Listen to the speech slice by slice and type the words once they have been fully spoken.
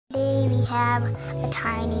we have a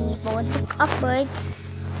tiny book of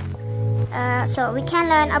birds. So we can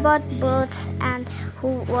learn about birds and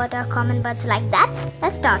what are common birds like that.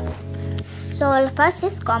 Let's start. So first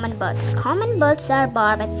is common birds. Common birds are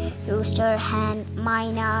barbet, rooster, hen,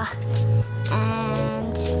 myna,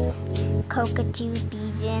 and cockatoo,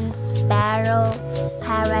 pigeons, sparrow,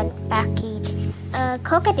 parrot, parakeet.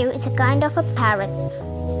 Cockatoo is a kind of a parrot.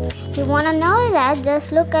 If you want to know that,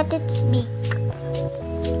 just look at its beak.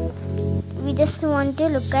 We just want to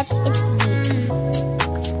look at its beak.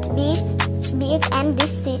 Its beak and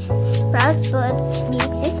this proud bird's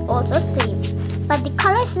beak is also same, but the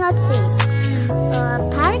color is not same.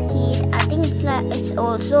 Parakeet, I think it's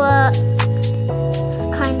also a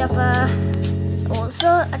kind of a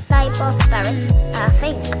type of parrot, I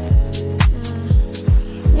think.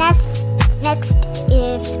 Next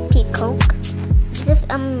is peacock. This is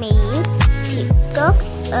a male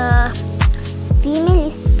peacock's female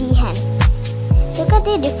is peahen. Look at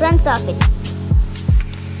the difference of it.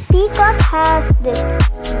 Peacock has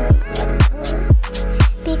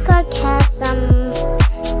some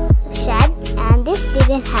shed, and this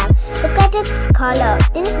didn't have. Look at its color.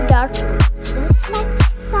 This is dark blue. This is like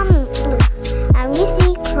some blue. And we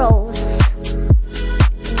see crows.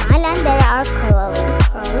 In my land there are crows.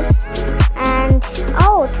 And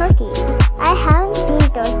turkey. I haven't seen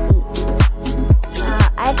turkey.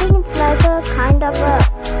 I think it's like a kind of a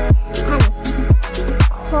hen.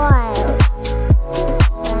 Quail.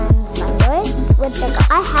 And sunbird. Woodpecker.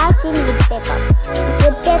 I have seen woodpecker.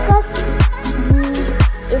 Woodpecker's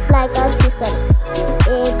is like a chisel.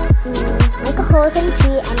 It like a horse and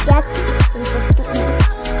tree and catch insects to eat.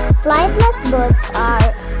 Flightless birds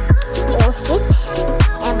are ostrich,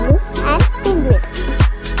 emu, and penguin.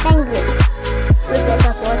 We get a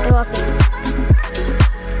photo of it.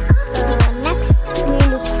 Next we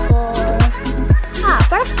look for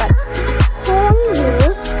forest birds.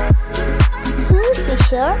 Hornbill,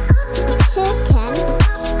 kingfisher, chicken,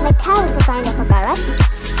 macaw is a kind of a parrot,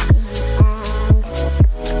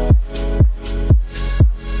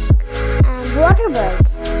 and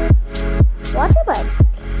waterbirds.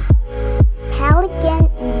 Pelican,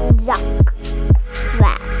 duck,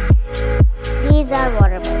 swan. These are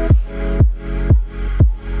waterbirds.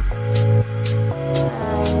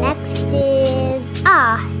 Next is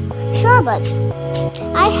shorebirds.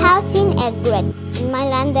 I have seen egret. In my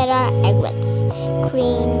land there are egrets,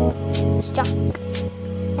 crane, stork,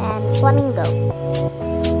 and flamingo.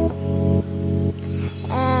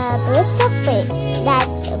 Birds of prey.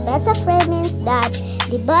 Birds of prey means that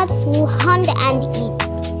the birds who hunt and eat.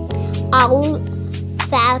 Owl,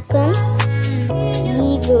 falcon,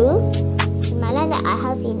 eagle. In my land I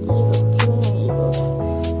have seen eagle, too many eagles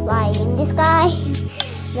flying in the sky.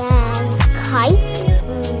 Then kite,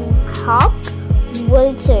 hawk,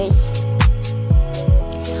 vultures.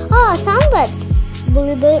 Songbirds.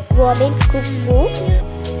 Bulbul, robin, cuckoo,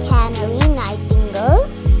 canary.